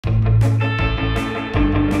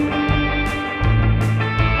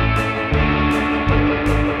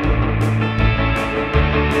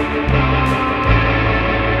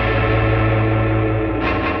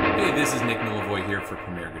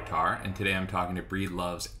I'm talking to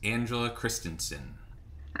Breedlove's Angela Christensen.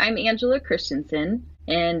 I'm Angela Christensen,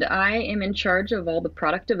 and I am in charge of all the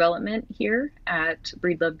product development here at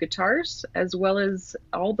Breedlove Guitars, as well as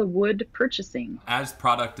all the wood purchasing. As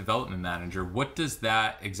product development manager, what does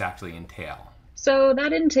that exactly entail? So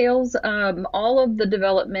that entails all of the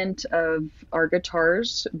development of our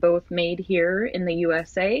guitars, both made here in the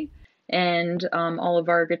USA, and all of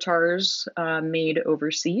our guitars made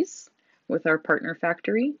overseas with our partner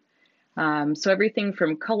factory. So everything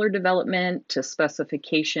from color development to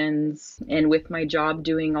specifications, and with my job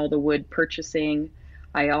doing all the wood purchasing,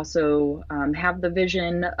 I also have the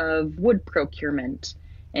vision of wood procurement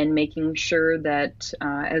and making sure that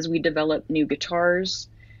as we develop new guitars,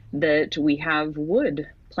 that we have wood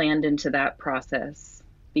planned into that process.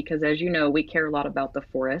 Because as you know, we care a lot about the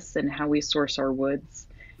forests and how we source our woods.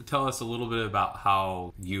 Tell us a little bit about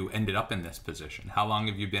how you ended up in this position. How long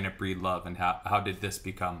have you been at Breedlove, and how did this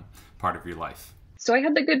become part of your life? So I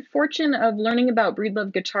had the good fortune of learning about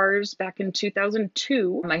Breedlove guitars back in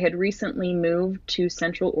 2002. I had recently moved to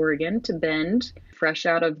Central Oregon, to Bend, fresh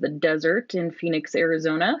out of the desert in Phoenix,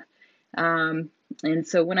 Arizona. And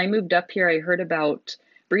so when I moved up here, I heard about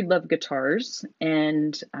Breedlove guitars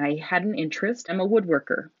and I had an interest. I'm a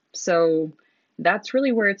woodworker. So that's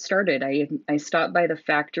really where it started. I stopped by the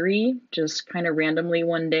factory just kind of randomly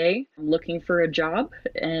one day looking for a job,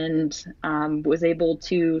 and was able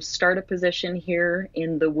to start a position here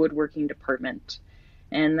in the woodworking department.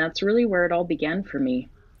 And that's really where it all began for me.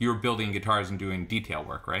 You were building guitars and doing detail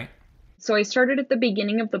work, right? So I started at the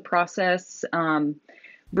beginning of the process,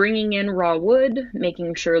 bringing in raw wood,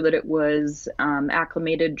 making sure that it was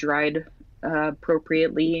acclimated, dried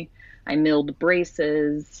appropriately. I milled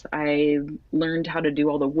braces. I learned how to do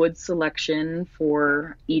all the wood selection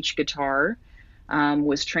for each guitar,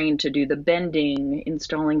 was trained to do the bending,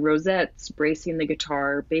 installing rosettes, bracing the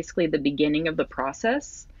guitar, basically the beginning of the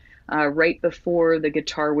process, right before the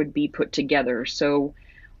guitar would be put together. So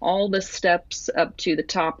all the steps up to the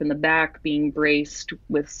top and the back being braced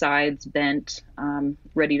with sides bent,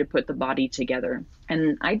 ready to put the body together.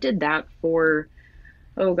 And I did that for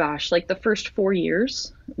like the first 4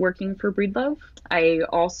 years working for Breedlove. I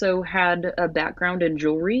also had a background in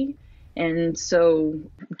jewelry. And so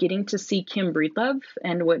getting to see Kim Breedlove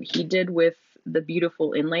and what he did with the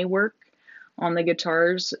beautiful inlay work on the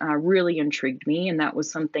guitars really intrigued me. And that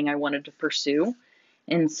was something I wanted to pursue.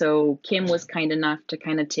 And so Kim was kind enough to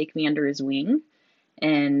kind of take me under his wing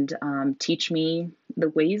and teach me the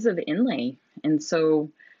ways of inlay. And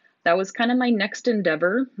so that was kind of my next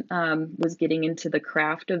endeavor, was getting into the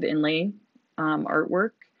craft of inlay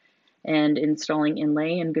artwork and installing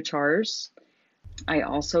inlay in guitars. I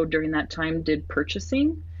also, during that time, did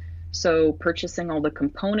purchasing. So purchasing all the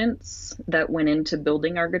components that went into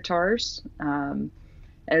building our guitars,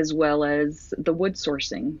 as well as the wood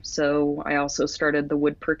sourcing. So I also started the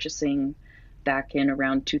wood purchasing back in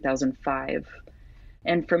around 2005.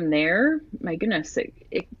 And from there, my goodness,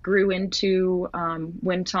 it grew into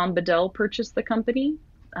when Tom Bedell purchased the company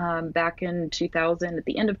back in 2000, at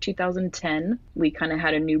the end of 2010, we kind of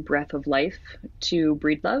had a new breath of life to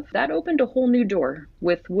Breedlove. That opened a whole new door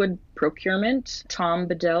with wood procurement. Tom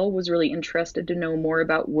Bedell was really interested to know more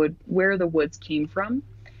about wood, where the woods came from.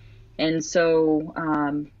 And so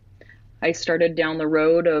I started down the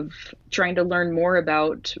road of trying to learn more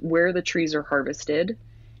about where the trees are harvested,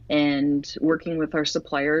 and working with our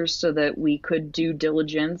suppliers so that we could do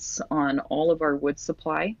diligence on all of our wood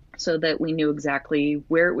supply so that we knew exactly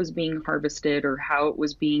where it was being harvested or how it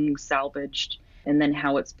was being salvaged, and then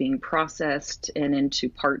how it's being processed and into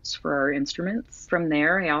parts for our instruments. From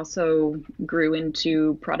there, I also grew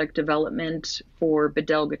into product development for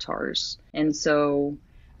Bedell guitars. And so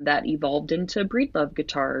that evolved into Breedlove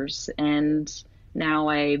guitars. And now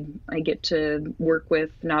I get to work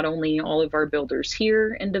with not only all of our builders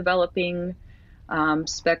here in developing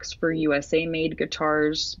specs for USA made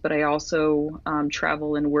guitars, but I also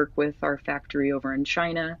travel and work with our factory over in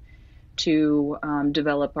China to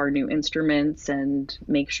develop our new instruments and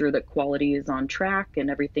make sure that quality is on track and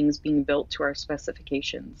everything's being built to our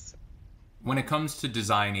specifications. When it comes to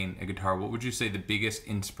designing a guitar, what would you say the biggest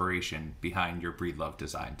inspiration behind your Breedlove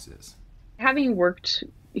designs is? Having worked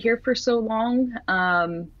here for so long,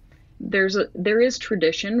 there is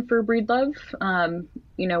tradition for Breedlove.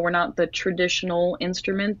 We're not the traditional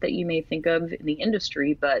instrument that you may think of in the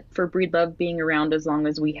industry, but for Breedlove being around as long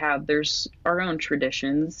as we have, there's our own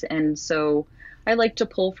traditions. And so I like to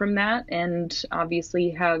pull from that, and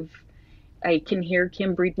obviously I can hear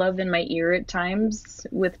Kim Breedlove in my ear at times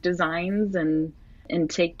with designs and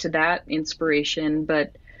take to that inspiration.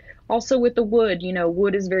 But Also with the wood,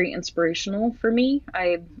 wood is very inspirational for me.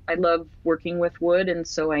 I love working with wood, and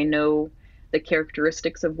so I know the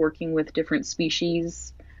characteristics of working with different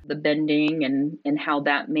species, the bending and how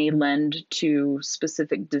that may lend to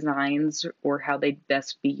specific designs or how they'd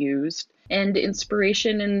best be used. And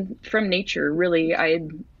inspiration from nature, really.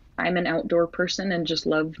 I'm an outdoor person and just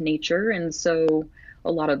love nature, and so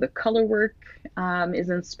a lot of the color work is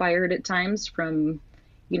inspired at times from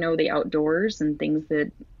the outdoors and things that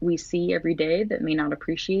we see every day that may not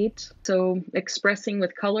appreciate. So expressing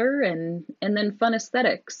with color and then fun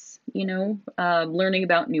aesthetics, learning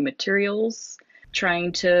about new materials,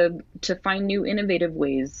 trying to find new innovative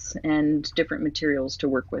ways and different materials to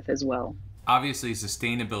work with as well. Obviously,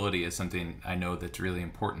 sustainability is something I know that's really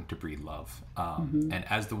important to Breedlove. And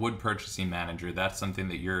as the wood purchasing manager, that's something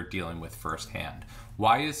that you're dealing with firsthand.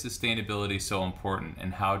 Why is sustainability so important,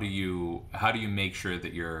 and how do you make sure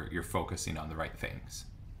that you're focusing on the right things?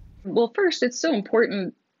 Well, first, it's so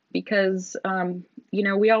important because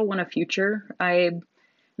we all want a future. I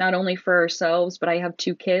not only for ourselves, but I have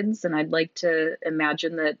two kids, and I'd like to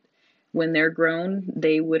imagine that when they're grown,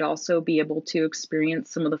 they would also be able to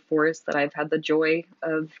experience some of the forests that I've had the joy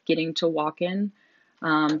of getting to walk in,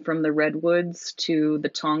 from the redwoods to the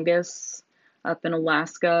Tongass up in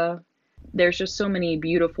Alaska. There's just so many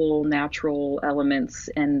beautiful natural elements,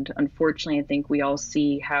 and unfortunately, I think we all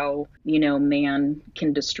see how, man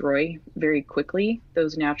can destroy very quickly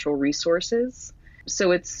those natural resources.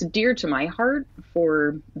 So it's dear to my heart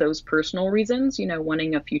for those personal reasons,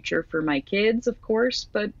 wanting a future for my kids, of course,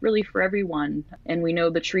 but really for everyone. And we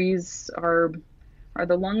know the trees are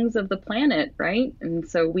the lungs of the planet, right? And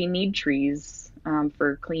so we need trees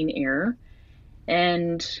for clean air.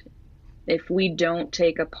 And if we don't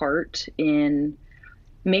take a part in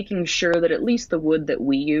making sure that at least the wood that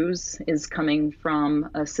we use is coming from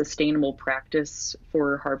a sustainable practice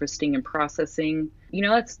for harvesting and processing,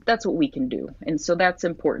 that's what we can do. And so that's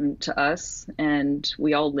important to us, and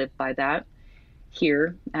we all live by that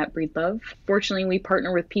here at Breedlove. Fortunately, we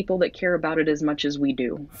partner with people that care about it as much as we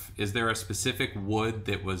do. Is there a specific wood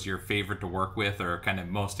that was your favorite to work with, or kind of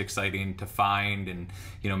most exciting to find, and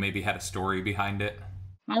maybe had a story behind it?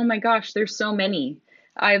 Oh my gosh, there's so many.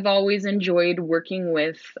 I've always enjoyed working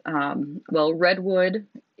with, redwood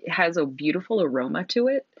has a beautiful aroma to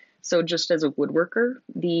it. So just as a woodworker,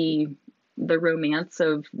 the romance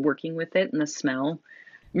of working with it and the smell.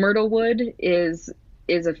 Myrtle wood is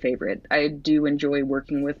a favorite. I do enjoy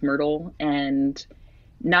working with myrtle, and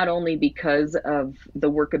not only because of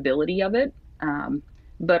the workability of it,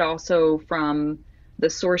 but also from the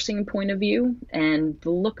sourcing point of view and the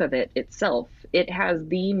look of it itself. It has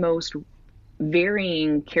the most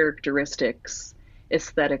varying characteristics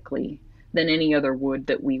aesthetically than any other wood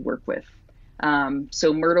that we work with.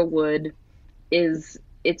 So myrtle wood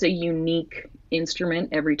it's a unique instrument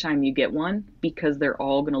every time you get one because they're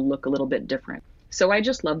all going to look a little bit different. So I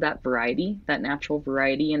just love that variety, that natural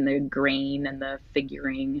variety, and the grain and the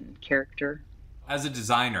figuring and character. As a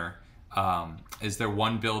designer, is there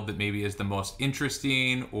one build that maybe is the most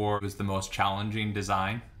interesting or was the most challenging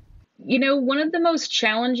design? One of the most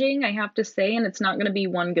challenging, I have to say, and it's not going to be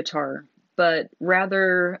one guitar, but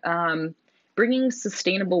rather bringing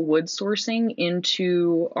sustainable wood sourcing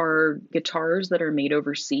into our guitars that are made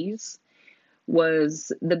overseas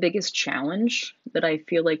was the biggest challenge that I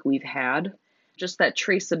feel like we've had. Just that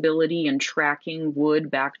traceability and tracking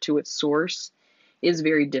wood back to its source is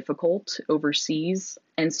very difficult overseas.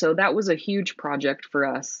 And so that was a huge project for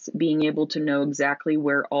us, being able to know exactly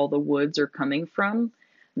where all the woods are coming from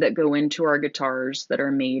that go into our guitars that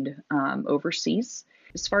are made overseas.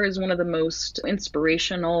 As far as one of the most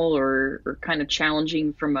inspirational or kind of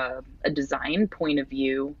challenging from a design point of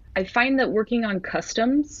view, I find that working on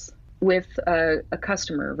customs with a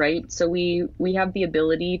customer, right? So we have the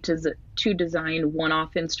ability to design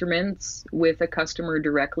one-off instruments with a customer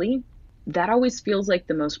directly. That always feels like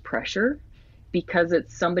the most pressure because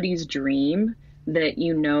it's somebody's dream that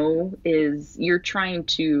is you're trying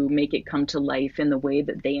to make it come to life in the way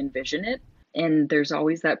that they envision it. And there's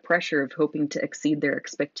always that pressure of hoping to exceed their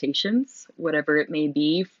expectations, whatever it may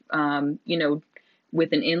be,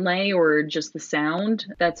 with an inlay or just the sound.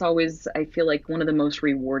 That's always, I feel like, one of the most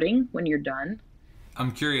rewarding when you're done.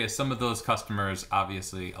 I'm curious, some of those customers,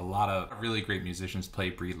 obviously, a lot of really great musicians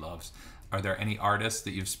play Breedloves. Are there any artists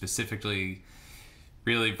that you've specifically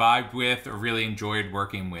really vibed with or really enjoyed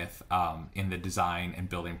working with in the design and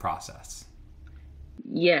building process?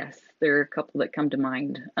 Yes, there are a couple that come to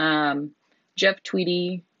mind. Jeff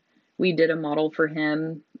Tweedy, we did a model for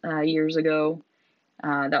him years ago.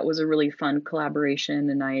 That was a really fun collaboration,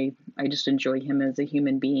 and I just enjoy him as a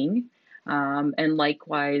human being. And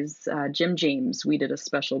likewise, Jim James, we did a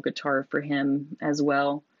special guitar for him as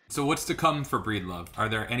well. So what's to come for Breedlove? Are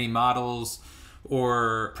there any models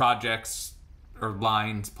or projects or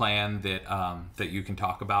lines planned that you can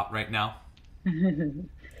talk about right now?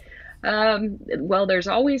 Well, there's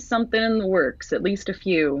always something in the works, at least a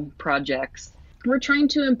few projects. We're trying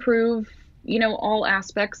to improve, all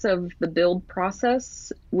aspects of the build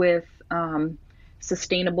process with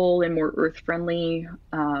sustainable and more earth-friendly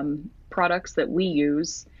products that we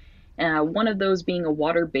use. One of those being a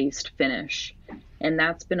water-based finish. And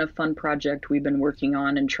that's been a fun project we've been working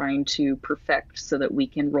on and trying to perfect so that we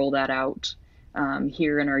can roll that out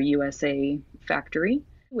here in our USA factory.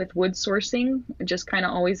 With wood sourcing, I just kind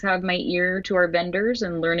of always have my ear to our vendors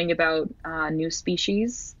and learning about new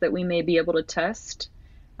species that we may be able to test,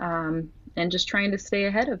 and just trying to stay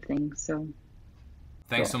ahead of things. So,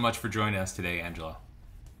 Thanks so much for joining us today, Angela.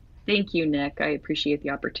 thank you, Nick. I appreciate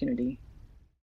the opportunity.